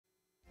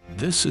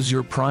This is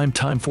your prime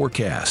time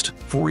forecast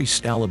for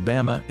East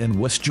Alabama and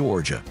West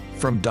Georgia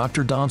from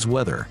Dr. Don's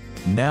Weather.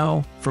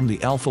 Now, from the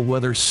Alpha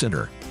Weather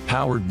Center,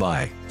 powered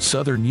by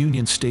Southern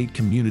Union State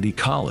Community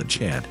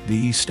College and the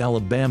East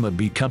Alabama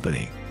Bee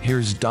Company.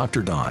 Here's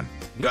Dr. Don.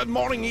 Good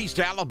morning, East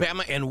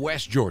Alabama and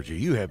West Georgia.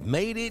 You have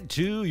made it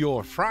to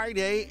your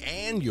Friday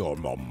and your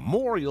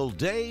Memorial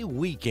Day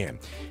weekend.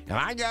 And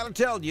I gotta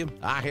tell you,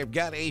 I have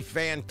got a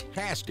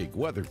fantastic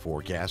weather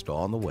forecast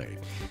on the way.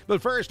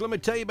 But first, let me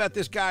tell you about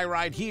this guy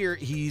right here.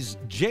 He's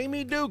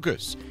Jamie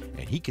Dukas,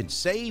 and he can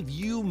save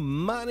you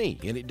money,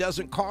 and it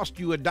doesn't cost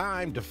you a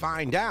dime to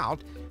find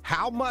out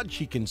how much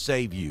he can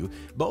save you,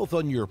 both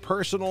on your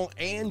personal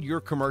and your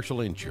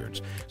commercial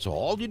insurance. So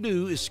all you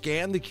do is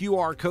scan the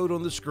QR code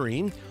on the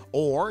screen,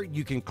 or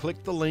you can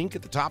click the link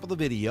at the top of the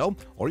video,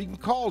 or you can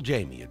call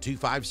Jamie at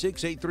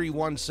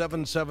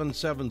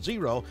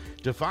 256-831-7770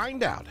 to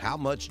find out how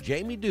much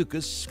Jamie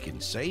Dukas can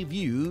save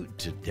you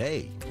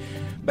today.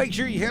 Make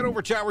sure you head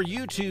over to our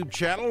YouTube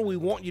channel. We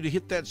want you to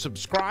hit that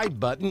subscribe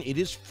button. It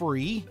is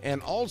free,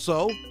 and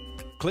also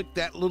click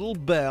that little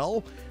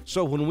bell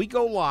so when we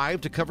go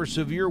live to cover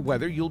severe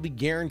weather, you'll be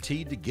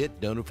guaranteed to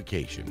get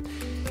notification.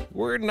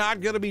 We're not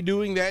going to be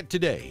doing that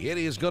today. It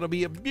is going to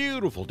be a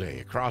beautiful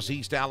day across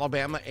East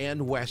Alabama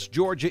and West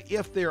Georgia.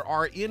 If there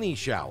are any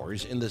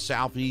showers in the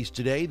southeast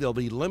today, they'll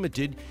be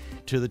limited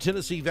to the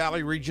Tennessee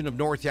Valley region of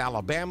North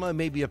Alabama,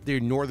 maybe up there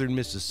in northern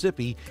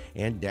Mississippi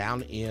and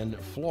down in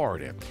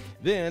Florida.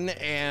 Then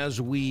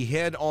as we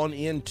head on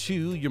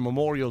into your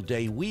Memorial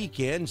Day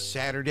weekend,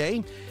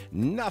 Saturday,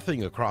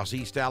 nothing across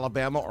East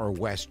Alabama or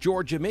West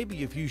Georgia,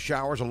 maybe a few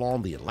showers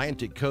along the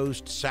Atlantic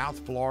coast,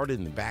 South Florida,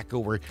 and back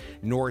over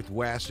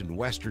northwest and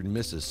western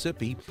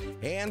Mississippi.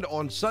 And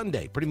on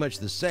Sunday, pretty much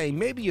the same,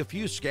 maybe a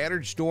few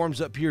scattered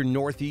storms up here in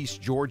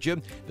northeast Georgia,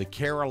 the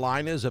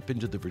Carolinas, up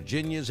into the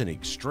Virginias, and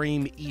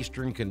extreme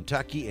eastern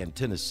Kentucky and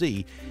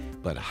Tennessee.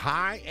 But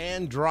high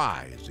and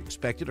dry is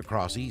expected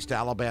across East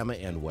Alabama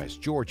and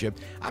West Georgia.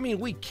 I mean,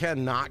 we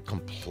cannot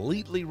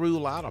completely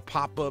rule out a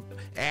pop-up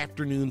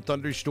afternoon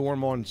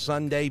thunderstorm on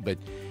Sunday, but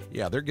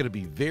yeah, they're going to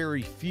be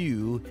very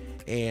few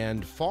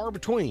and far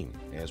between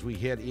as we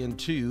head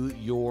into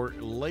your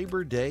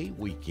Labor Day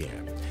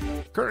weekend.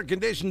 Current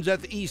conditions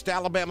at the East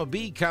Alabama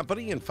Bee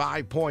Company in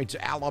 5 Points,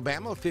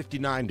 Alabama,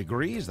 59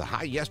 degrees. The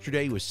high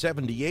yesterday was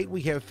 78. We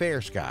have fair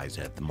skies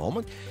at the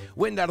moment.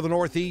 Wind out of the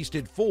northeast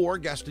at 4,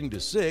 gusting to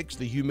 6.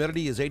 The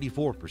humidity is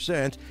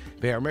 84%.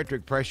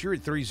 Barometric pressure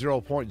at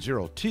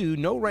 30.02.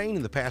 No rain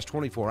in the past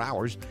 24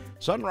 hours.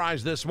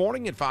 Sunrise this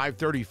morning at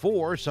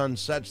 5:34. Sun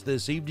sets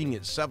this evening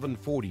at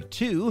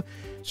 7:42.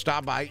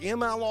 Stop by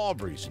M.L.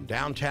 Aubry's in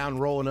downtown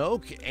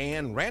Roanoke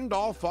and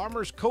Randolph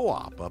Farmers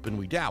Co-op up in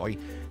Wedowee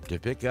to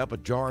pick up a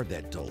jar of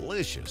that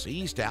delicious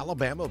East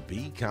Alabama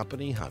Bee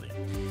Company honey.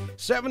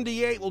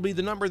 78 will be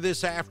the number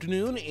this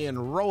afternoon in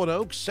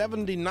Roanoke,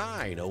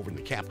 79 over in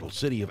the capital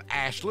city of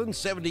Ashland,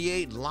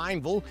 78 in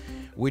Lineville.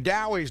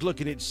 Wedowee's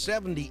looking at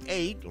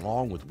 78,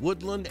 along with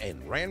Woodland and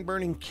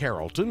Ranburne and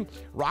Carrollton.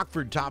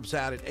 Rockford tops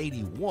out at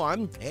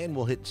 81, and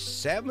we'll hit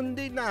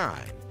 79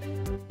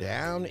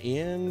 down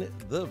in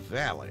the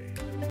valley.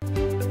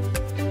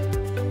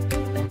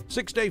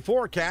 6-day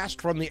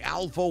forecast from the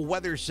Alpha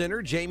Weather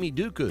Center. Jamie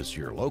Dukas,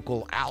 your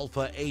local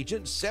Alpha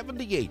agent.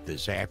 78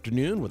 this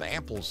afternoon with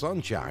ample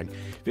sunshine.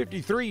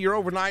 53 your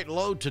overnight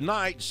low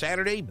tonight.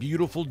 Saturday,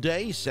 beautiful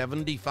day,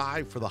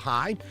 75 for the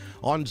high.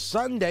 On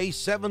Sunday,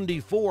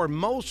 74,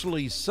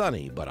 mostly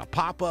sunny, but a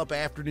pop-up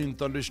afternoon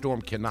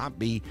thunderstorm cannot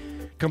be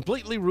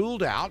completely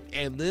ruled out.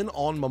 And then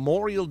on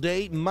Memorial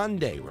Day,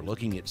 Monday, we're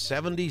looking at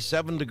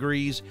 77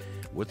 degrees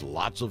with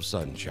lots of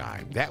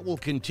sunshine. That will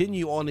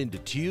continue on into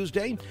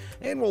Tuesday,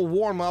 and we'll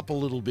warm up a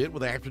little bit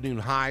with afternoon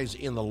highs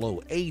in the low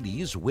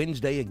 80s.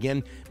 Wednesday,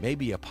 again,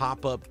 maybe a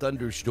pop-up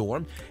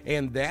thunderstorm,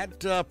 and that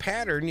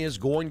pattern is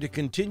going to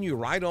continue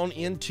right on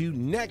into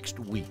next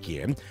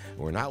weekend.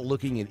 We're not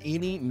looking at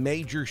any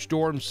major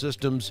storm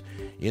systems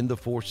in the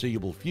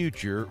foreseeable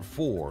future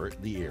for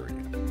the area.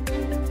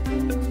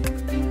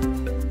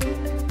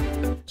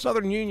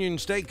 Southern Union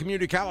State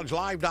Community College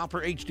live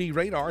Doppler HD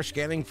radar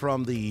scanning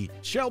from the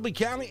Shelby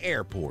County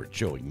Airport,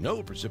 showing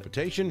no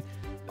precipitation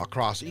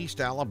across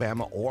East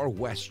Alabama or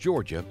West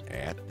Georgia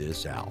at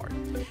this hour.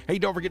 Hey,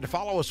 don't forget to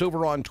follow us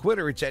over on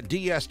Twitter. It's at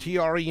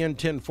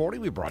DSTREN1040.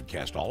 We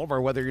broadcast all of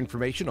our weather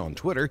information on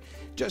Twitter,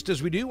 just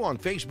as we do on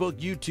Facebook,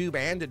 YouTube,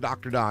 and at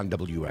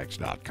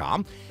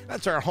DrDonWX.com.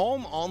 That's our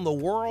home on the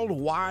World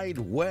Wide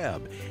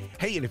Web.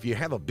 Hey, and if you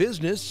have a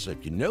business,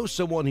 if you know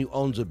someone who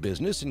owns a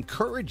business,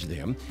 encourage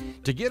them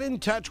to get in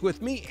touch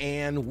with me,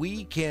 and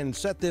we can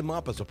set them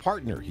up as a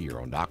partner here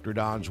on Dr.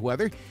 Don's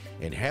Weather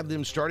and have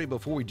them started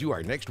before we do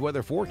our next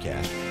weather forecast,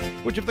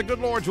 which, if the good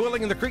Lord's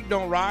willing and the creek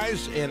don't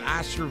rise and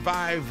I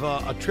survive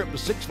a trip to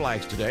Six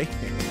Flags today,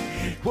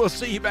 we'll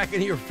see you back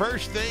in here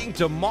first thing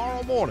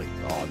tomorrow morning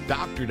on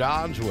Dr.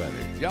 Don's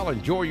Weather. Y'all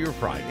enjoy your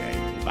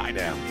Friday. Bye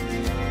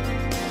now.